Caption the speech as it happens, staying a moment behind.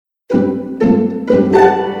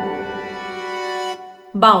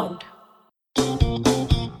Bound.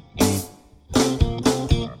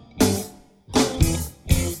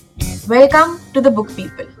 Welcome to the Book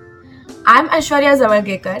People. I'm Aishwarya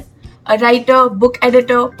Zawargekar, a writer, book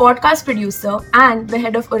editor, podcast producer, and the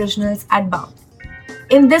head of originals at Bound.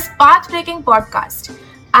 In this path-breaking podcast,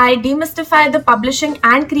 I demystify the publishing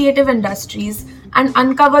and creative industries and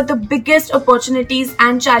uncover the biggest opportunities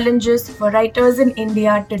and challenges for writers in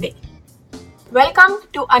India today. Welcome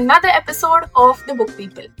to another episode of the Book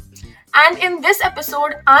People. And in this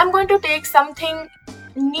episode, I'm going to take something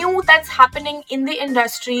new that's happening in the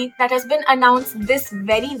industry that has been announced this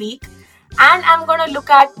very week, and I'm going to look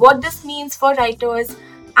at what this means for writers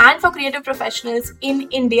and for creative professionals in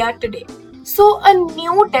India today. So a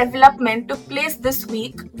new development took place this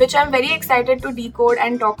week, which I'm very excited to decode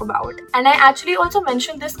and talk about. And I actually also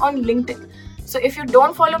mentioned this on LinkedIn. So if you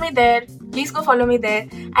don't follow me there, please go follow me there.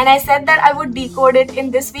 And I said that I would decode it in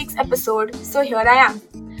this week's episode. So here I am.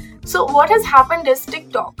 So what has happened is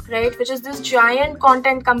TikTok, right, which is this giant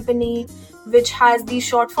content company which has these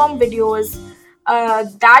short form videos.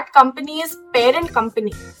 That company's parent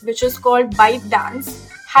company, which is called ByteDance,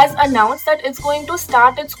 has announced that it's going to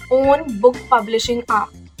start its own book publishing arm.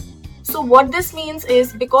 So what this means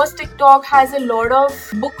is, because TikTok has a lot of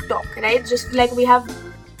book talk, right? Just like we have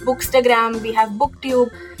Bookstagram, we have BookTube,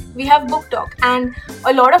 we have BookTok, and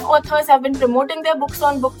a lot of authors have been promoting their books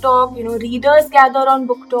on BookTok. Readers gather on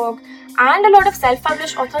BookTok, and a lot of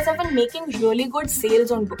self-published authors have been making really good sales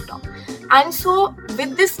on BookTok. And so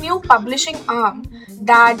with this new publishing arm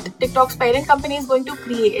that TikTok's parent company is going to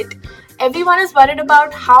create, everyone is worried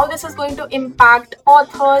about how this is going to impact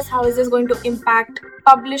authors, how is this going to impact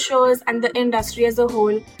publishers and the industry as a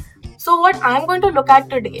whole. So what I'm going to look at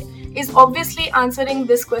today is obviously answering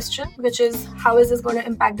this question, which is, how is this going to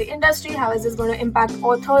impact the industry? How is this going to impact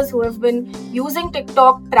authors who have been using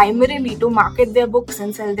TikTok primarily to market their books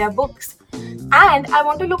and sell their books? And I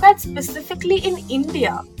want to look at specifically in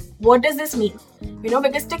India, what does this mean?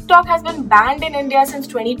 Because TikTok has been banned in India since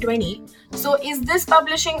 2020. So is this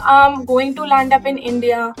publishing arm going to land up in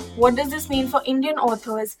India? What does this mean for Indian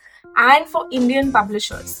authors and for Indian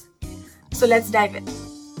publishers? So let's dive in.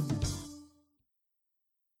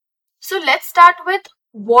 So let's start with,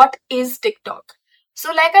 what is TikTok?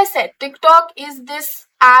 So like I said, TikTok is this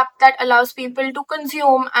app that allows people to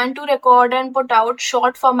consume and to record and put out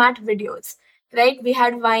short format videos, right? We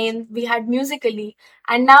had Vine, we had Musical.ly,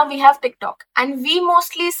 and now we have TikTok. And we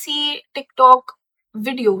mostly see TikTok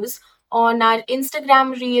videos on our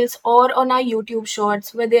Instagram reels or on our YouTube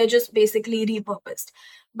shorts, where they're just basically repurposed.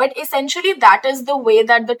 But essentially that is the way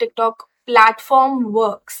that the TikTok platform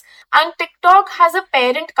works. And TikTok has a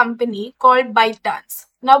parent company called ByteDance.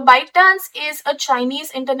 Now, ByteDance is a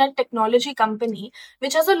Chinese internet technology company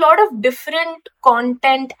which has a lot of different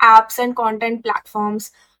content apps and content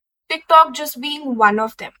platforms, TikTok just being one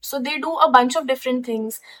of them. So they do a bunch of different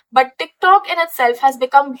things, but TikTok in itself has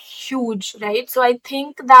become huge, right? So I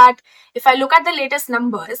think that if I look at the latest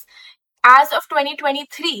numbers, as of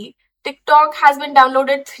 2023, TikTok has been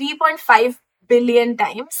downloaded 3.5 billion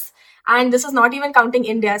times. And this is not even counting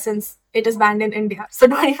India, since it is banned in India. So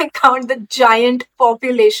don't even count the giant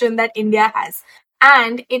population that India has.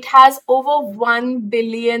 And it has over 1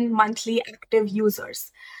 billion monthly active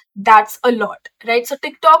users. That's a lot, right? So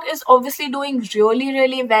TikTok is obviously doing really,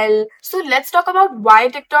 really well. So let's talk about why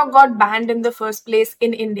TikTok got banned in the first place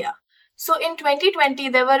in India. So in 2020,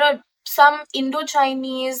 there were some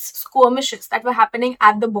Indo-Chinese skirmishes that were happening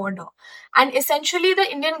at the border. And essentially,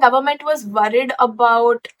 the Indian government was worried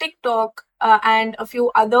about TikTok and a few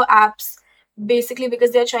other apps, basically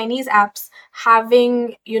because they're Chinese apps,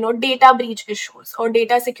 having, data breach issues or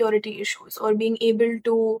data security issues, or being able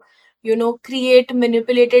to, create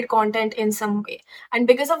manipulated content in some way. And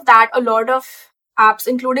because of that, a lot of apps,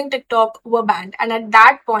 including TikTok, were banned. And at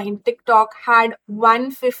that point, TikTok had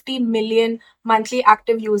 150 million monthly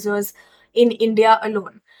active users in India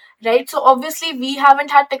alone, right? So obviously we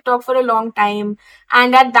haven't had TikTok for a long time.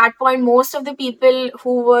 And at that point, most of the people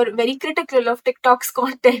who were very critical of TikTok's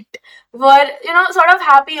content were, sort of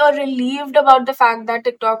happy or relieved about the fact that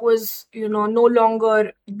TikTok was, no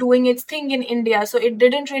longer doing its thing in India. So it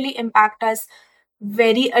didn't really impact us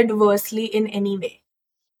very adversely in any way.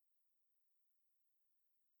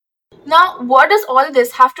 Now, what does all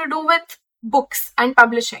this have to do with books and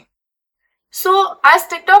publishing? So as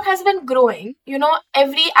TikTok has been growing,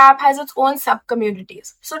 every app has its own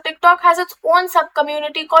sub-communities. So TikTok has its own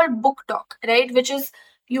sub-community called BookTok, right? Which is,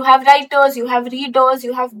 you have writers, you have readers,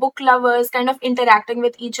 you have book lovers kind of interacting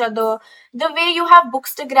with each other, the way you have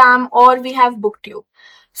Bookstagram or we have BookTube.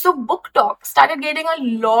 So Book Talk started getting a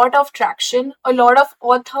lot of traction. A lot of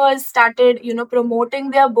authors started,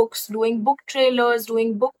 promoting their books, doing book trailers,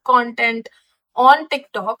 doing book content on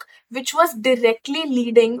TikTok, which was directly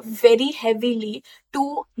leading very heavily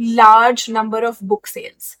to large number of book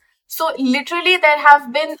sales. So literally there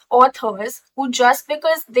have been authors who, just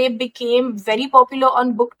because they became very popular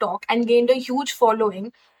on Book Talk and gained a huge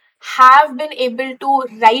following, have been able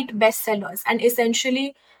to write bestsellers and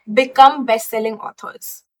essentially become best-selling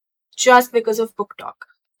authors just because of Book Talk.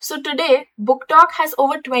 So today, Book Talk has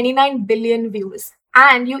over 29 billion views,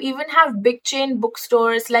 and you even have big chain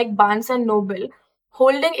bookstores like Barnes and Noble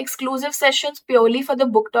holding exclusive sessions purely for the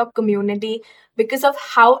Book Talk community because of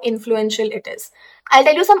how influential it is. I'll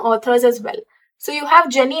tell you some authors as well. So you have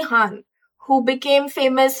Jenny Han, who became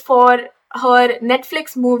famous for her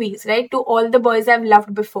Netflix movies, right? To All the Boys I've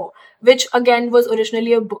Loved Before, which again was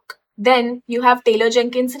originally a book. Then you have Taylor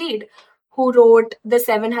Jenkins Reid, who wrote The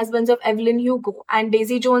Seven Husbands of Evelyn Hugo and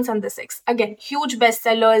Daisy Jones and the Six. Again, huge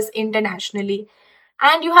bestsellers internationally.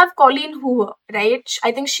 And you have Colleen Hoover, right?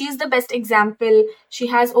 I think she's the best example. She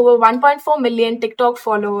has over 1.4 million TikTok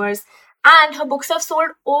followers, and her books have sold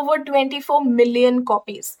over 24 million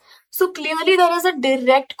copies. So clearly there is a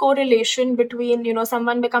direct correlation between,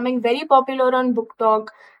 someone becoming very popular on Book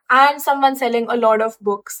Talk and someone selling a lot of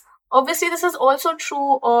books. Obviously, this is also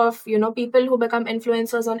true of, people who become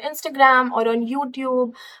influencers on Instagram or on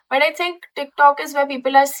YouTube. But I think TikTok is where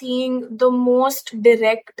people are seeing the most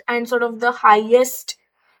direct and sort of the highest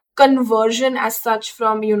conversion as such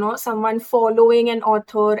from, someone following an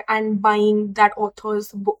author and buying that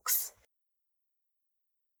author's books.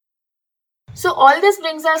 So all this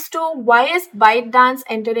brings us to, why is ByteDance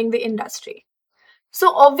entering the industry?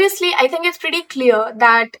 So obviously, I think it's pretty clear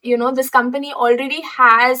that, this company already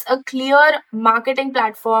has a clear marketing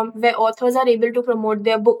platform where authors are able to promote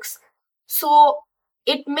their books. So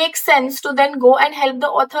it makes sense to then go and help the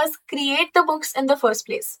authors create the books in the first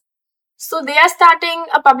place. So they are starting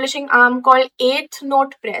a publishing arm called Eighth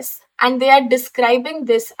Note Press, and they are describing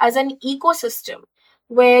this as an ecosystem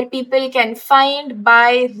where people can find,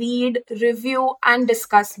 buy, read, review, and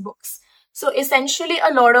discuss books. So essentially,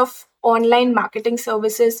 a lot of online marketing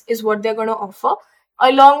services is what they're going to offer,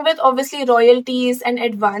 along with obviously royalties and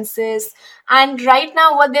advances. And right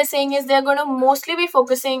now, what they're saying is they're going to mostly be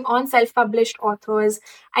focusing on self published authors,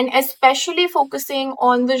 and especially focusing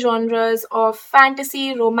on the genres of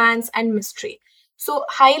fantasy, romance, and mystery. So,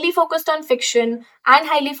 highly focused on fiction and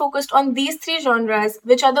highly focused on these three genres,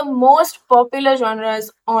 which are the most popular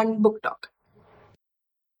genres on Book Talk.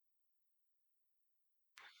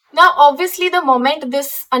 Now, obviously, the moment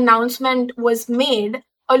this announcement was made,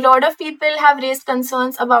 a lot of people have raised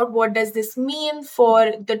concerns about what does this mean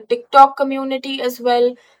for the TikTok community as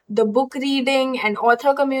well, the book reading and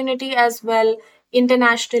author community as well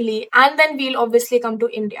internationally, and then we'll obviously come to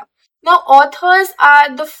India. Now, authors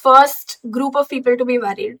are the first group of people to be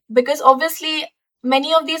worried because obviously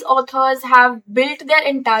many of these authors have built their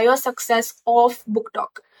entire success off Book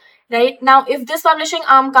Talk. Right now, if this publishing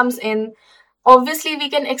arm comes in, obviously we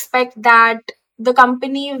can expect that the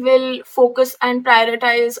company will focus and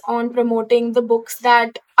prioritize on promoting the books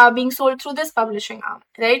that are being sold through this publishing arm,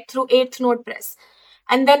 right? Through Eighth Note Press.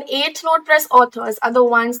 And then Eighth Note Press authors are the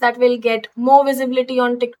ones that will get more visibility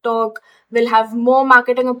on TikTok, will have more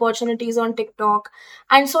marketing opportunities on TikTok.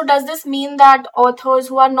 And so, does this mean that authors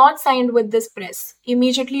who are not signed with this press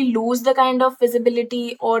immediately lose the kind of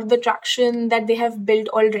visibility or the traction that they have built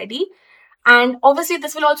already? And obviously,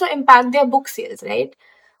 this will also impact their book sales, right?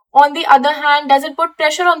 On the other hand, does it put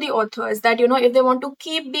pressure on the authors that, if they want to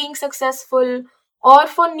keep being successful, or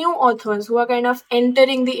for new authors who are kind of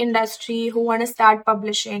entering the industry, who want to start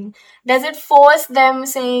publishing, does it force them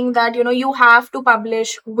saying that, you have to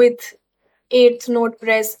publish with Eighth Note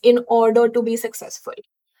Press in order to be successful?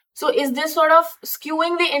 So is this sort of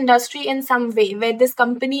skewing the industry in some way where this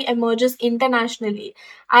company emerges internationally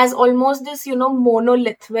as almost this,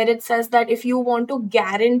 monolith where it says that if you want to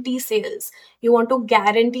guarantee sales, you want to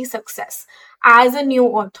guarantee success as a new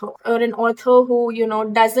author or an author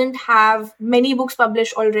who, doesn't have many books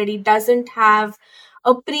published already, doesn't have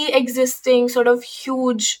a pre-existing sort of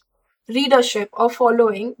huge readership or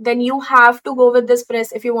following, then you have to go with this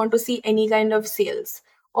press if you want to see any kind of sales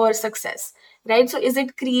or success, right? So is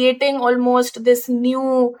it creating almost this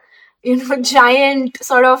new, giant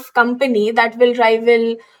sort of company that will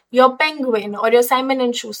rival your Penguin or your Simon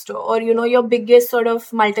and Schuster or, your biggest sort of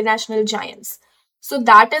multinational giants? So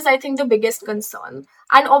that is, I think, the biggest concern.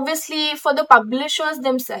 And obviously for the publishers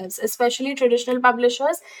themselves, especially traditional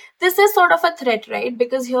publishers, this is sort of a threat, right?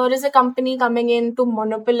 Because here is a company coming in to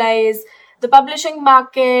monopolize the publishing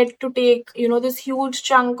market to take, this huge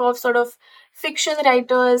chunk of sort of fiction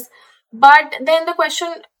writers. But then the question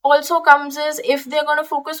also comes is if they're going to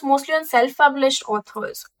focus mostly on self-published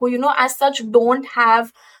authors who, as such don't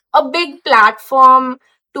have a big platform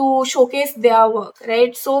to showcase their work,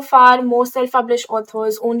 right? So far, most self-published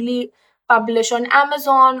authors only publish on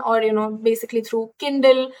Amazon or, basically through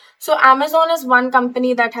Kindle. So Amazon is one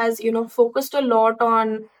company that has, focused a lot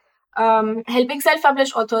on helping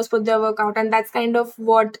self-published authors put their work out, and that's kind of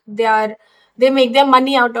what they make their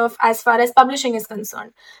money out of as far as publishing is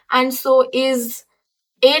concerned. And so is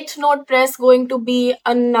Eighth Note Press going to be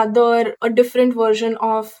a different version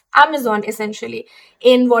of Amazon essentially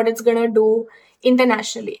in what it's going to do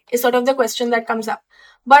internationally is sort of the question that comes up.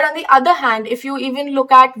 But on the other hand, if you even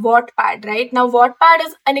look at Wattpad, right now, Wattpad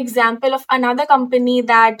is an example of another company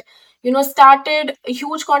that, started a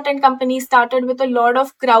huge content company, started with a lot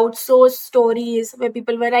of crowdsourced stories where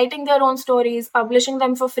people were writing their own stories, publishing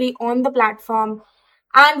them for free on the platform.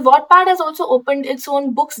 And Wattpad has also opened its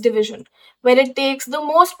own books division, where it takes the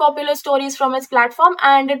most popular stories from its platform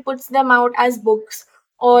and it puts them out as books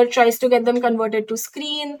or tries to get them converted to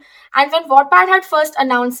screen. And when Wattpad had first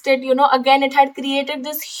announced it, again, it had created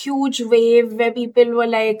this huge wave where people were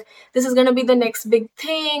like, this is going to be the next big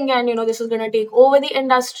thing, and, this is going to take over the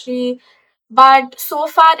industry. But so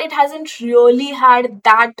far, it hasn't really had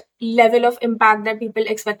that level of impact that people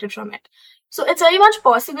expected from it. So it's very much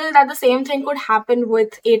possible that the same thing could happen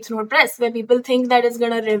with Eighth Note Press, where people think that it's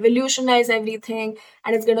going to revolutionize everything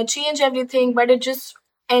and it's going to change everything, but it just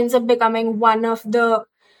ends up becoming one of the,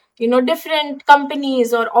 different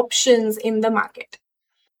companies or options in the market.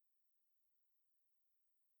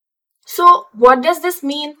 So what does this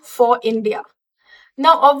mean for India?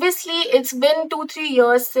 Now, obviously, it's been 2-3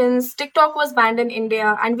 years since TikTok was banned in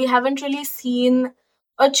India, and we haven't really seen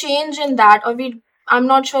a change in that, or I'm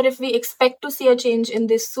not sure if we expect to see a change in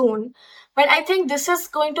this soon. But I think this is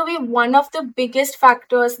going to be one of the biggest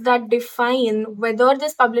factors that define whether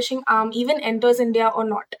this publishing arm even enters India or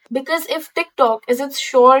not. Because if TikTok is its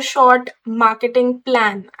sure short marketing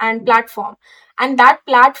plan and platform, and that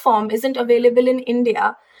platform isn't available in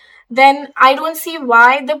India, then I don't see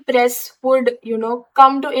why the press would,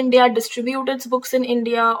 come to India, distribute its books in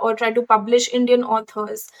India, or try to publish Indian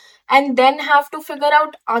authors, and then have to figure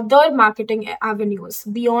out other marketing avenues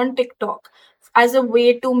beyond TikTok as a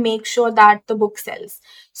way to make sure that the book sells.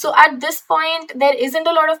 So at this point, there isn't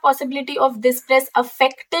a lot of possibility of this press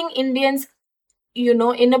affecting Indians,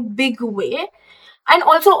 in a big way. And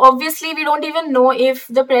also, obviously, we don't even know if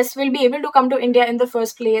the press will be able to come to India in the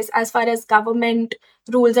first place as far as government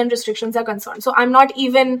rules and restrictions are concerned. So I'm not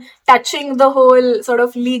even touching the whole sort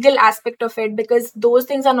of legal aspect of it because those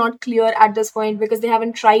things are not clear at this point because they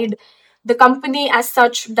haven't tried. The company as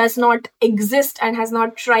such does not exist and has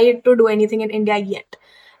not tried to do anything in India yet.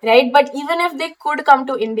 Right. But even if they could come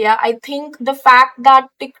to India, I think the fact that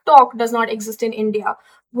TikTok does not exist in India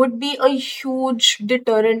would be a huge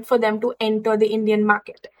deterrent for them to enter the Indian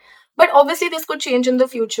market. But obviously, this could change in the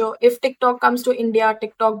future. If TikTok comes to India,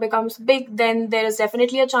 TikTok becomes big, then there is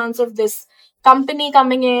definitely a chance of this company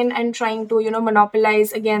coming in and trying to,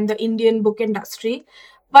 monopolize again the Indian book industry.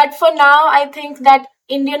 But for now, I think that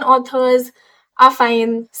Indian authors are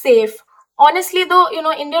fine, safe. Honestly, though,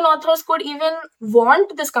 Indian authors could even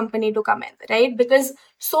want this company to come in, right? Because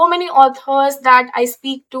so many authors that I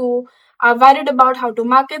speak to are worried about how to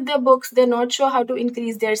market their books. They're not sure how to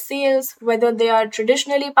increase their sales, whether they are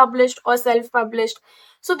traditionally published or self-published.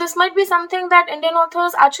 So this might be something that Indian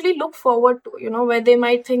authors actually look forward to, where they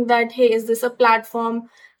might think that, hey, is this a platform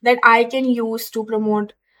that I can use to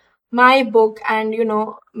promote my book and,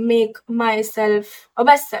 make myself a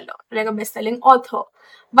bestseller, like a best-selling author.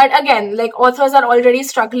 But again, like authors are already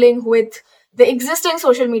struggling with the existing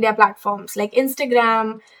social media platforms like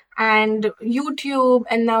Instagram and YouTube,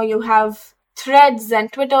 and now you have Threads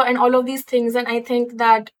and Twitter and all of these things. And I think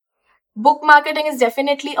that book marketing is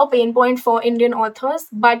definitely a pain point for Indian authors,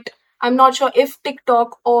 but I'm not sure if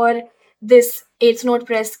TikTok or this Eighth Note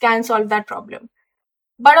Press can solve that problem.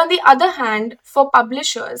 But on the other hand, for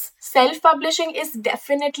publishers, self-publishing is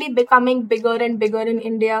definitely becoming bigger and bigger in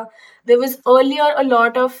India. There was earlier a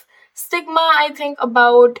lot of stigma, I think,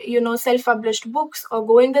 about, self-published books or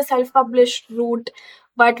going the self-published route.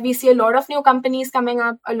 But we see a lot of new companies coming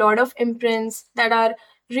up, a lot of imprints that are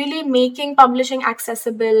really making publishing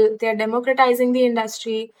accessible. They're democratizing the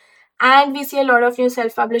industry. And we see a lot of new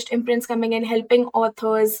self-published imprints coming in, helping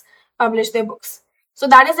authors publish their books. So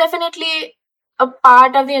that is definitely a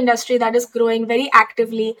part of the industry that is growing very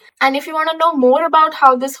actively. And if you want to know more about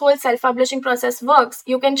how this whole self-publishing process works,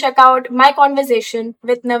 you can check out my conversation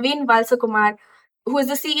with Naveen Valsakumar who is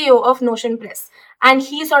the CEO of Notion Press. And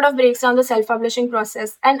he sort of breaks down the self-publishing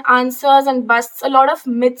process and answers and busts a lot of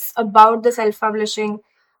myths about the self-publishing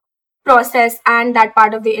process and that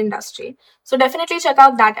part of the industry. So definitely check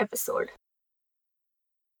out that episode.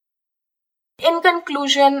 In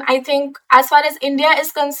conclusion, I think as far as India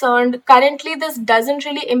is concerned, currently this doesn't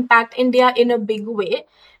really impact India in a big way.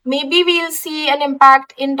 Maybe we'll see an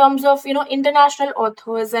impact in terms of, international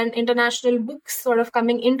authors and international books sort of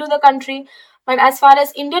coming into the country. But as far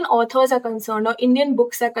as Indian authors are concerned or Indian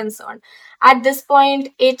books are concerned, at this point,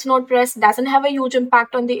 Eighth Note Press doesn't have a huge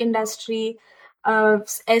impact on the industry,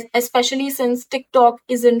 especially since TikTok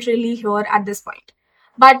isn't really here at this point.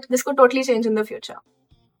 But this could totally change in the future.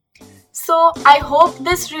 So I hope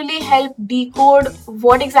this really helped decode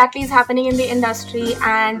what exactly is happening in the industry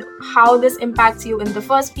and how this impacts you in the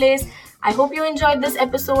first place. I hope you enjoyed this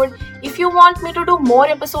episode. If you want me to do more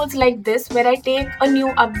episodes like this where I take a new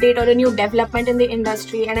update or a new development in the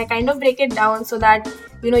industry and I kind of break it down so that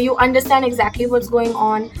you understand exactly what's going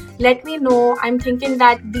on, let me know. I'm thinking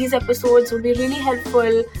that these episodes would be really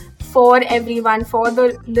helpful for everyone, for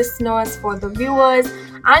the listeners, for the viewers,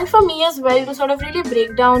 and for me as well, to sort of really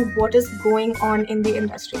break down what is going on in the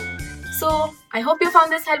industry. So I hope you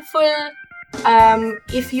found this helpful.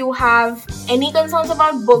 If you have any concerns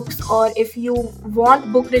about books or if you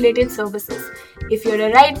want book related services, if you're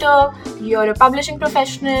a writer, you're a publishing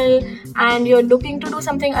professional and you're looking to do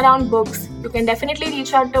something around books, you can definitely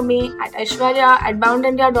reach out to me at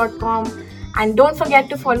aishwarya@boundindia.com, and don't forget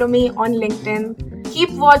to follow me on LinkedIn.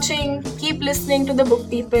 Keep watching, keep listening to the book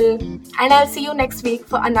people, and I'll see you next week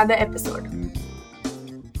for another episode.